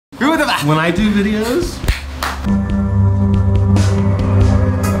when I do videos.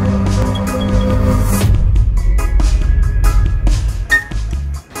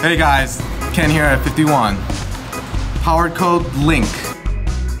 Hey guys, Ken here at 51. Powercode Link.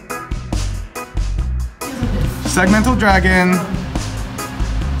 Segmental Dragon,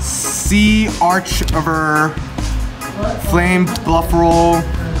 Sea Archer, Flame Bluffroll,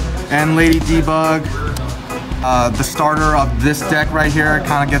 and Lady Debug. The starter of this deck right here,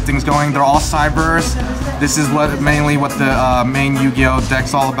 kind of get things going. They're all Cyberse. This is mainly what the main Yu-Gi-Oh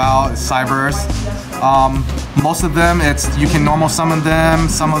deck's all about, Cyberse. Most of them, you can normal summon them.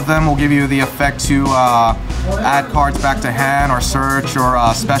 Some of them will give you the effect to add cards back to hand or search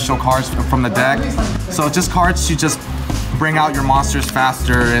or special cards from the deck. So just cards to just bring out your monsters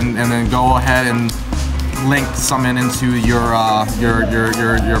faster and then go ahead and link summon into your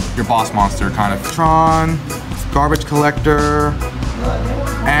boss monster kind of. Tron, Garbage Collector,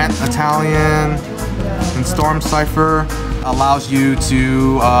 Ant Italian, and Storm Cipher allows you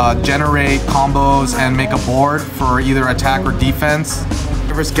to generate combos and make a board for either attack or defense.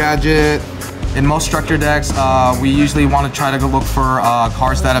 Reverse Gadget. In most structure decks, we usually want to try to go look for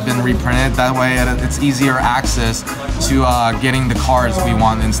cards that have been reprinted. That way it's easier access to getting the cards we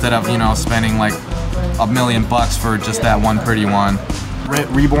want instead of, you know, spending like $1 million for just that one pretty one.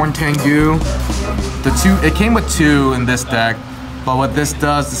 Reborn Tengu. It came with 2 in this deck, but what this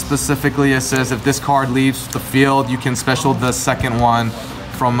does specifically, it says if this card leaves the field, you can special the second one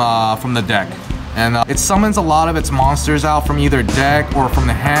from the deck. And it summons a lot of its monsters out from either deck or from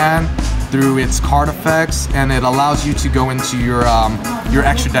the hand through its card effects, and it allows you to go into your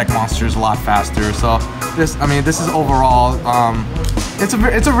extra deck monsters a lot faster. So this is overall,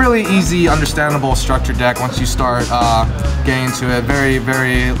 it's a really easy, understandable structure deck once you start getting into it. Very,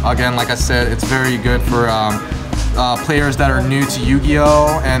 again, like I said, it's very good for players that are new to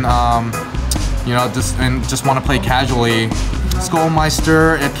Yu-Gi-Oh and you know, just want to play casually.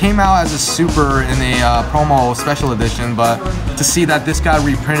 Skullmeister, it came out as a super in a promo special edition, but to see that this got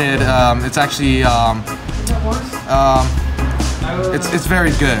reprinted, it's actually it's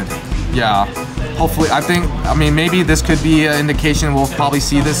very good. Yeah, hopefully, I mean maybe this could be an indication we'll probably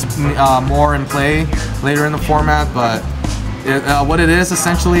see this more in play later in the format, but what it is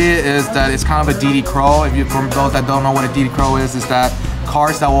essentially is that it's kind of a DD Crow. For those that don't know what a DD Crow is that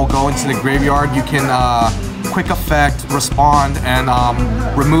cards that will go into the graveyard, you can quick effect, respond, and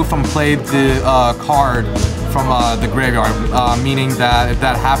remove from play the card from the graveyard, meaning that if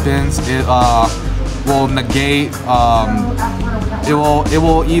that happens, it will negate, it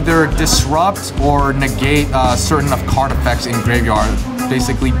will either disrupt or negate certain of card effects in graveyard,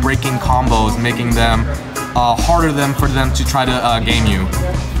 basically breaking combos, making them harder for them to try to game you.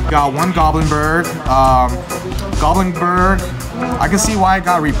 Got one Goblin Bird. Goblin Bird, I can see why it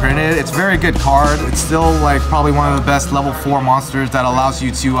got reprinted. It's a very good card. It's still like probably one of the best level 4 monsters that allows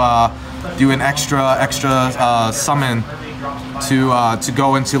you to do an extra summon to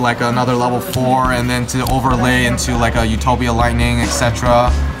go into like another level 4 and then to overlay into like a Utopia Lightning,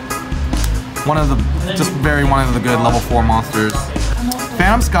 etc. One of the good level 4 monsters.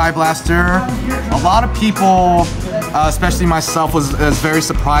 Phantom Sky Blaster. A lot of people, especially myself, was very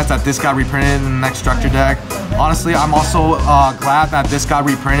surprised that this got reprinted in the next structure deck. Honestly, I'm also glad that this got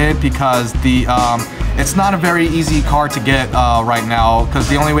reprinted because it's not a very easy card to get right now, because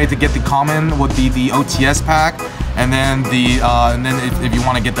the only way to get the common would be the OTS pack, and then if you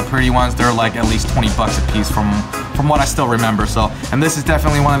want to get the pretty ones, they're like at least 20 bucks a piece from what I still remember. So, and this is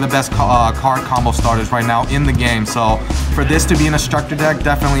definitely one of the best card combo starters right now in the game. So for this to be in a structure deck,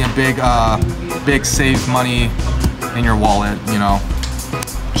 definitely a big save money in your wallet, you know.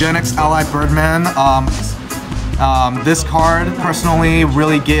 Gen X Ally Birdman. This card personally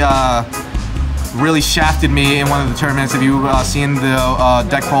really shafted me in one of the tournaments. If you've seen the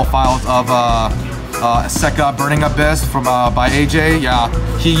deck profiles of Sekka Burning Abyss from by AJ, yeah,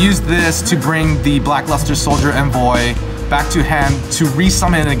 he used this to bring the Blackluster Soldier Envoy back to hand to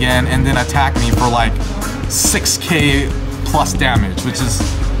resummon again and then attack me for like 6k plus damage, which is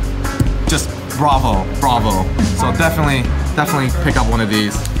just bravo. So definitely pick up one of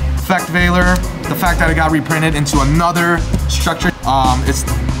these. Effect Veiler, the fact that it got reprinted into another structure, it's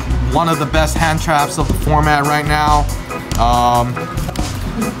one of the best hand traps of the format right now.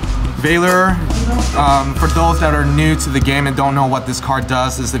 Veiler, for those that are new to the game and don't know what this card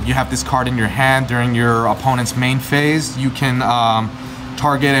does, is if you have this card in your hand during your opponent's main phase, you can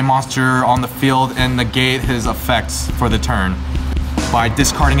target a monster on the field and negate his effects for the turn by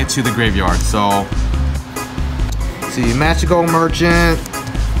discarding it to the graveyard. So, let's see, Magical Merchant,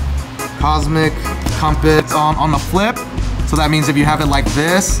 Cosmic Compass. On the flip, So that means if you have it like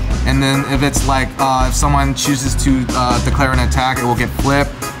this, and then if it's like, if someone chooses to declare an attack, it will get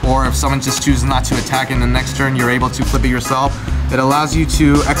flipped. Or if someone just chooses not to attack in the next turn, you're able to flip it yourself. It allows you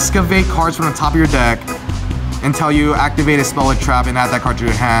to excavate cards from the top of your deck until you activate a spell or trap and add that card to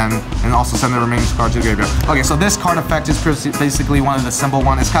your hand, and also send the remaining card to the graveyard. Okay, so this card effect is basically one of the simple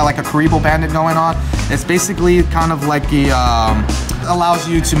ones. It's kind of like a Karibo Bandit going on. It's basically kind of like the, allows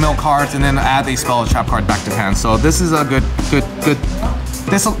you to mill cards and then add a spell or trap card back to hand. So this is a good,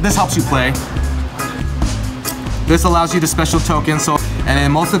 this helps you play. This allows you to special token, and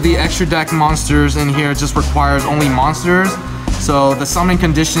then most of the extra deck monsters in here just requires only monsters. So the summoning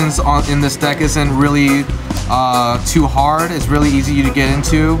conditions in this deck isn't really too hard. It's really easy to get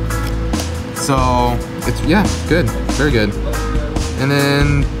into. So it's, yeah, good, very good. And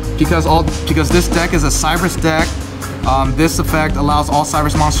then because this deck is a Cyrus deck, this effect allows all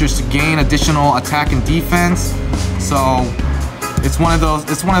Cyrus monsters to gain additional attack and defense. So it's one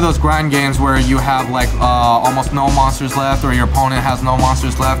of those grind games where you have like almost no monsters left, or your opponent has no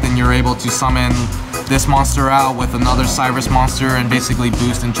monsters left, and you're able to summon this monster out with another Cyrus monster and basically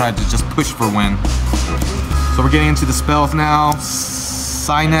boost and try to just push for win. So we're getting into the spells now.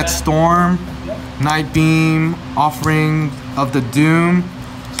 Signet Storm, Night Beam, Offering of the Doom.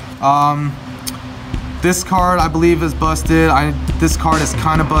 This card I believe is busted. This card is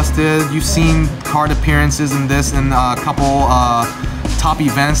kind of busted. You've seen card appearances in this in a couple top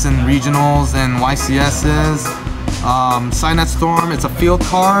events and regionals and YCSs. Signet Storm, it's a field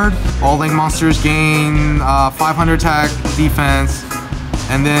card. All Link monsters gain 500 attack, defense,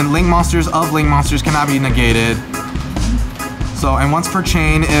 and then Link monsters of Link monsters cannot be negated. So, and once per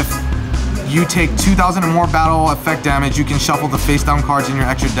chain, if you take 2,000 or more battle effect damage, you can shuffle the face down cards in your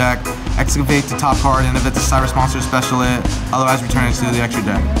extra deck, excavate the top card, and if it's a Cyrus monster, special it, otherwise return it to the extra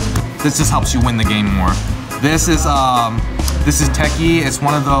deck. This just helps you win the game more. This is techie. It's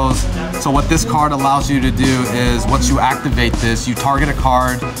one of those. So what this card allows you to do is once you activate this, you target a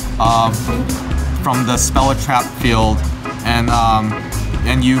card from the spell or trap field,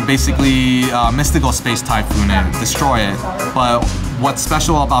 and you basically Mystical Space Typhoon it, destroy it. But what's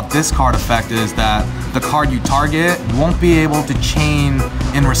special about this card effect is that the card you target won't be able to chain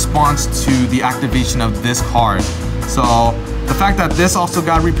in response to the activation of this card. So the fact that this also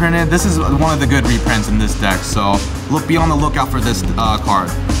got reprinted, this is one of the good reprints in this deck, so be on the lookout for this card.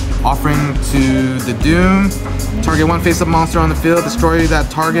 Offering to the Doom, target one face-up monster on the field, destroy that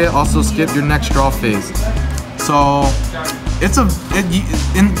target, also skip your next draw phase. So it's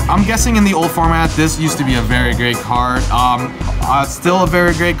I'm guessing in the old format, this used to be a very great card. Still a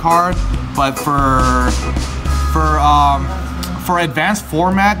very great card, but for advanced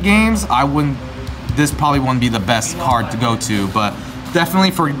format games, this probably wouldn't be the best card to go to, but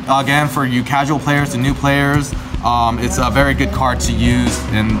definitely for you casual players and new players, it's a very good card to use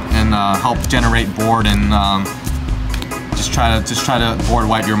and help generate board and just try to board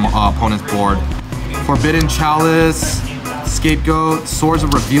wipe your opponent's board. Forbidden Chalice, Scapegoat, Swords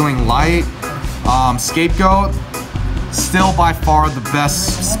of Revealing Light. Scapegoat, still by far the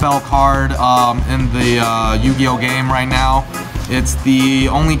best spell card in the Yu-Gi-Oh game right now. It's the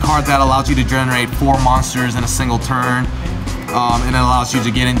only card that allows you to generate 4 monsters in a single turn, and it allows you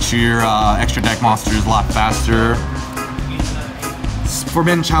to get into your extra deck monsters a lot faster.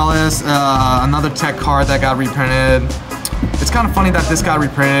 Forbidden Chalice, another tech card that got reprinted. It's kind of funny that this got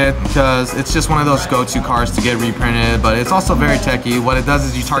reprinted because it's just one of those go-to cards to get reprinted, but it's also very techy. What it does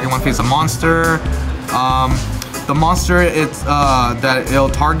is you target one face of monster. The monster that it'll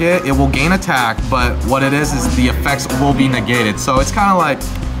target, it will gain attack, but what it is the effects will be negated. So it's kind of like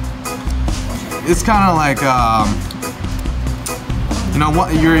you know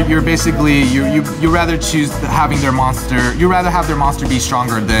what, you're basically you rather choose having their monster. You rather have their monster be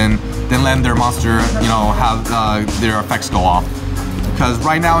stronger than letting their monster, you know, have their effects go off. Because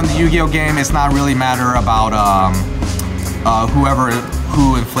right now in the Yu-Gi-Oh game, it's not really matter about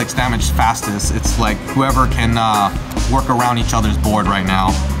who inflicts damage fastest. It's like whoever can work around each other's board right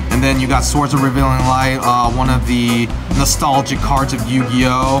now. And then you got Swords of Revealing Light, one of the nostalgic cards of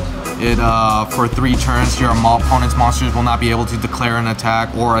Yu-Gi-Oh! For 3 turns, your opponent's monsters will not be able to declare an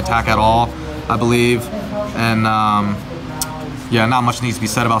attack or attack at all, I believe. And yeah, not much needs to be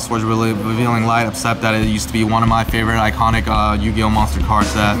said about Swords of Revealing Light, except that it used to be one of my favorite iconic Yu-Gi-Oh! Monster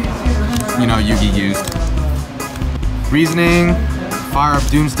cards that, you know, Yugi used. Reasoning, Fire of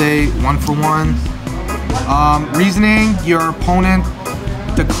Doomsday, 1-for-1. Reasoning, your opponent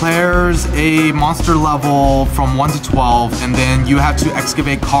declares a monster level from 1 to 12, and then you have to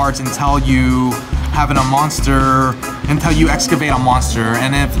excavate cards until you having a monster until you excavate a monster,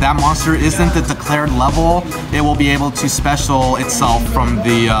 and if that monster isn't the declared level, it will be able to special itself from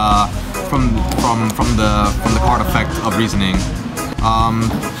the card effect of reasoning.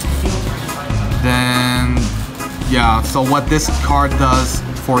 Then yeah, so what this card does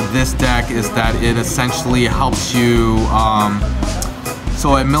for this deck is that it essentially helps you.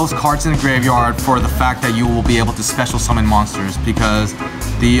 So it mills cards in the graveyard for the fact that you will be able to special summon monsters, because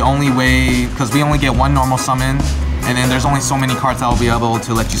the only way, because we only get one normal summon, and then there's only so many cards that will be able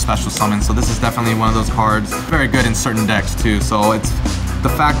to let you special summon. So this is definitely one of those cards. Very good in certain decks too. So it's the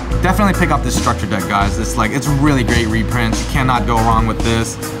fact, definitely pick up this structure deck, guys. It's like, it's really great reprint. You cannot go wrong with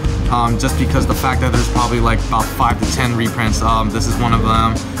this. Just because the fact that there's probably like about 5 to 10 reprints. This is one of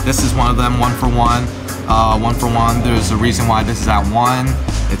them. This is one of them, 1 for 1. 1 for 1. There's a reason why this is at 1.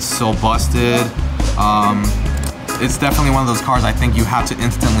 It's so busted. It's definitely one of those cards I think you have to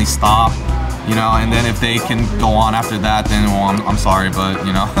instantly stop, you know, and then if they can go on after that, then well, I'm sorry, but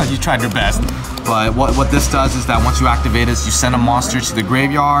you know, you tried your best. But what this does is that once you activate this, you send a monster to the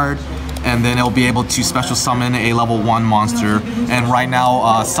graveyard, and then it'll be able to special summon a level 1 monster. And right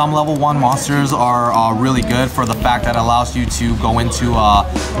now, some level 1 monsters are really good for the fact that it allows you to go into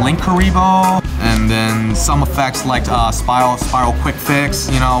Link Karibo, and then some effects like Spiral Quick Fix,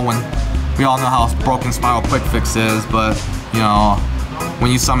 you know, when we all know how broken Spiral Quick Fix is, but you know,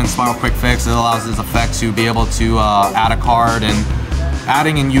 when you summon Spiral Quick Fix, it allows this effect to be able to add a card, and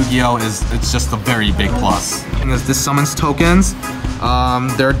adding in Yu-Gi-Oh! It's just a very big plus. And this summons tokens.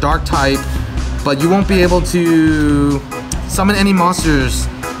 They're dark type, but you won't be able to summon any monsters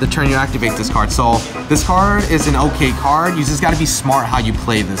the turn you activate this card. So this card is an okay card. You just got to be smart how you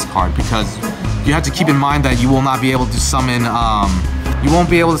play this card, because you have to keep in mind that you will not be able to summon you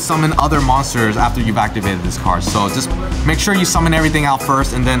won't be able to summon other monsters after you've activated this card. So just make sure you summon everything out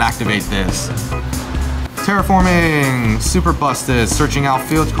first and then activate this. Terraforming, super busted. Searching out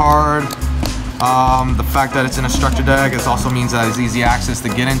field card. The fact that it's in a structure deck, it also means that it's easy access to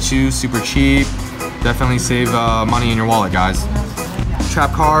get into, super cheap. Definitely save money in your wallet, guys.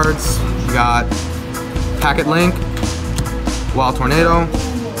 Trap cards, we got Packet Link, Wild Tornado,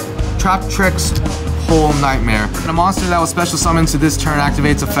 Trap Tricks, Whole Nightmare. And a monster that was special summoned to this turn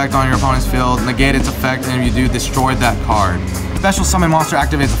activates effect on your opponent's field, negate its effect, and if you do, destroy that card. Special summon monster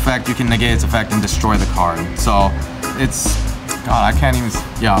activates effect, you can negate its effect and destroy the card. So it's, God, I can't even,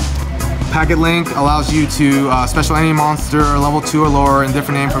 yeah. Packet Link allows you to special any monster level 2 or lower in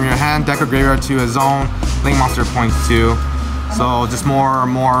different name from your hand, deck, or graveyard to a zone. Link monster points 2. So just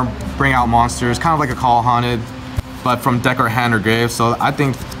more bring out monsters, kind of like a Call Haunted, but from deck or hand or grave. So I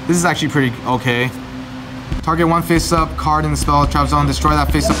think this is actually pretty okay. Target 1 face-up card in the spell trap zone, destroy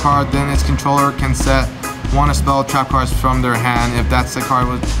that face-up card, then its controller can set 1 spell trap cards from their hand. If that set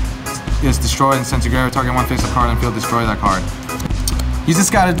card is destroyed and sent to graveyard, target 1 face-up card and field, destroy that card. You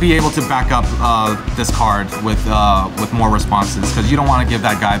just gotta be able to back up this card with more responses, because you don't want to give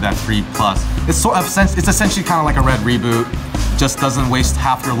that guy that free plus. It's essentially kind of like a red reboot, just doesn't waste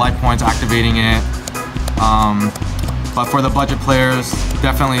half your life points activating it. But for the budget players,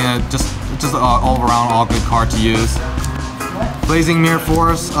 definitely just all around all good card to use. Blazing Mirror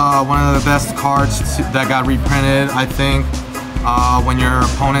Force, one of the best cards that got reprinted, I think. When your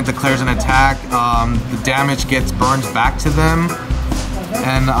opponent declares an attack, the damage gets burned back to them.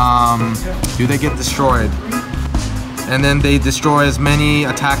 And do they get destroyed? And then they destroy as many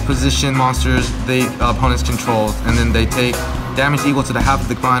attack position monsters the opponents controls, and then they take damage equal to the half of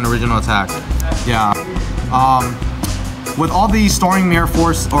the combined original attack. Yeah. With all the Storing Mirror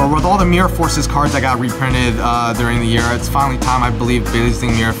Force, or with all the Mirror Forces cards that got reprinted during the year, it's finally time, I believe,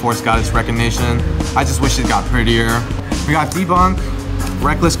 Blazing Mirror Force got its recognition. I just wish it got prettier. We got Debunk,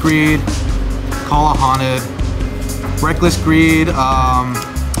 Reckless Greed, Call a Haunted. Reckless Greed,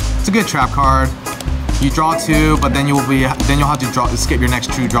 it's a good trap card. You draw 2, but then you'll have to skip your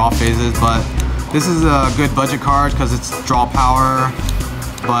next 2 draw phases. But this is a good budget card because it's draw power.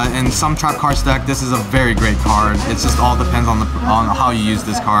 But in some trap card stack, this is a very great card. It just all depends on how you use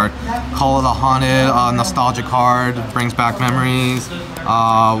this card. Call of the Haunted, nostalgia card, brings back memories.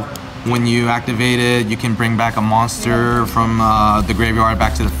 When you activate it, you can bring back a monster from the graveyard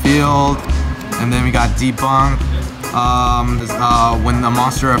back to the field. And then we got Debunk. When the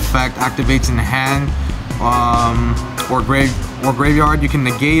monster effect activates in hand or graveyard, you can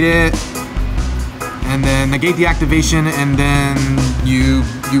negate it, and then negate the activation, and then you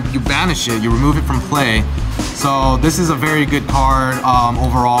banish it, you remove it from play. So this is a very good card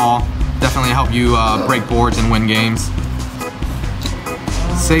overall. Definitely help you break boards and win games.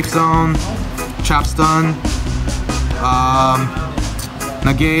 Safe Zone, Trap Stun.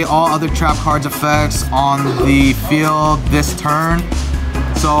 negate all other trap cards effects on the field this turn.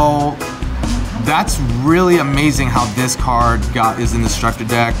 So that's really amazing how this card is in the structure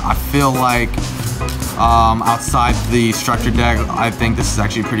deck. I feel like outside the structure deck, I think this is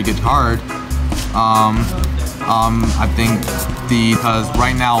actually a pretty good card. I think because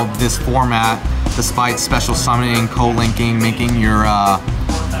right now this format, despite special summoning, co-linking, making your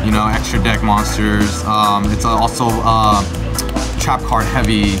extra deck monsters, it's also trap card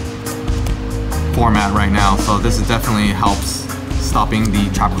heavy format right now. So this is definitely helps stopping the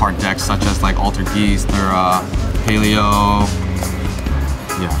trap card decks such as like Alter Geist or Paleo.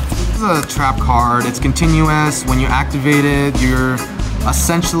 Yeah. This is a trap card. It's continuous. When you activate it, you're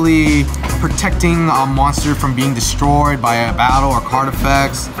essentially protecting a monster from being destroyed by a battle or card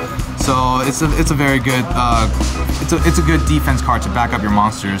effects. So it's a very good it's a good defense card to back up your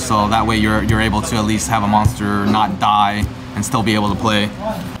monsters. So that way you're able to at least have a monster not die and still be able to play.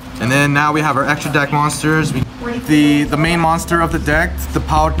 And then now we have our extra deck monsters. The main monster of the deck, the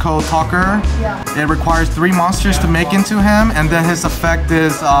Powercode Talker, it requires 3 monsters to make into him, and then his effect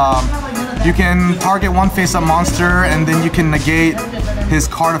is you can target one face-up monster and then you can negate his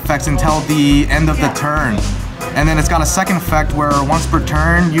card effects until the end of the turn. And then it's got a second effect where once per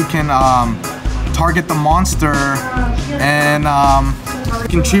turn you can target the monster and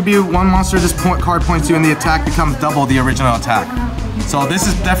contribute 1 monster this card points to, and the attack becomes double the original attack. So this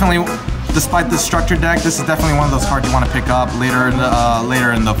is definitely, despite the structure deck, this is definitely one of those cards you want to pick up later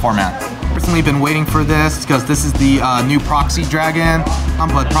in the format. I've personally been waiting for this because this is the new Proxy Dragon,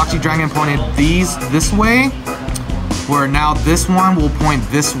 but Proxy Dragon pointed this way, where now this one will point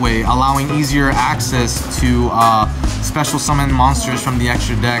this way, allowing easier access to special summon monsters from the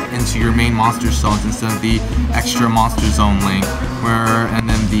extra deck into your main monster zones instead of the extra monster zone link, and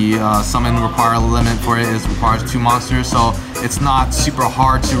then the summon require limit for it requires 2 monsters, so it's not super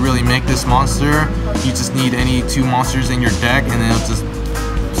hard to really make this monster. You just need any 2 monsters in your deck and then it'll just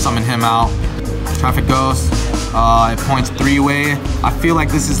summon him out. Traffic Ghost, it points 3-way. I feel like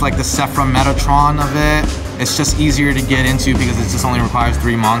this is like the Sephiroth Metatron of it. It's just easier to get into because it just only requires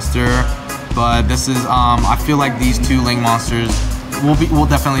 3 monster. But this is, I feel like these 2 Link monsters, we'll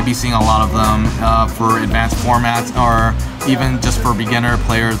definitely be seeing a lot of them for advanced formats or even just for beginner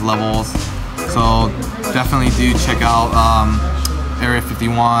players levels. So definitely do check out Area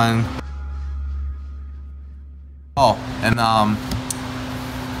 51. Oh, and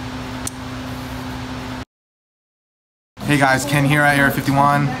hey guys, Ken here at Area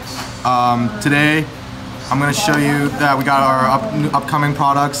 51. Today I'm going to show you that we got our upcoming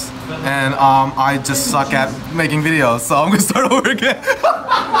products, and I just suck at making videos, so I'm going to start over again.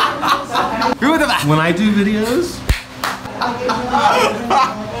 When I do videos?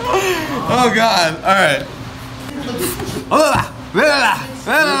 Oh god, alright.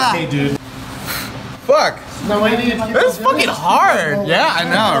 Hey dude. Fuck. No, It's fucking hard. Yeah, I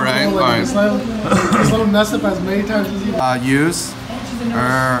know, right? Alright. Just let him mess up as many times as you Use.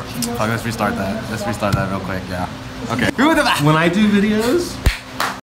 Fuck, let's restart that. Let's restart that real quick, yeah. Okay. When I do videos,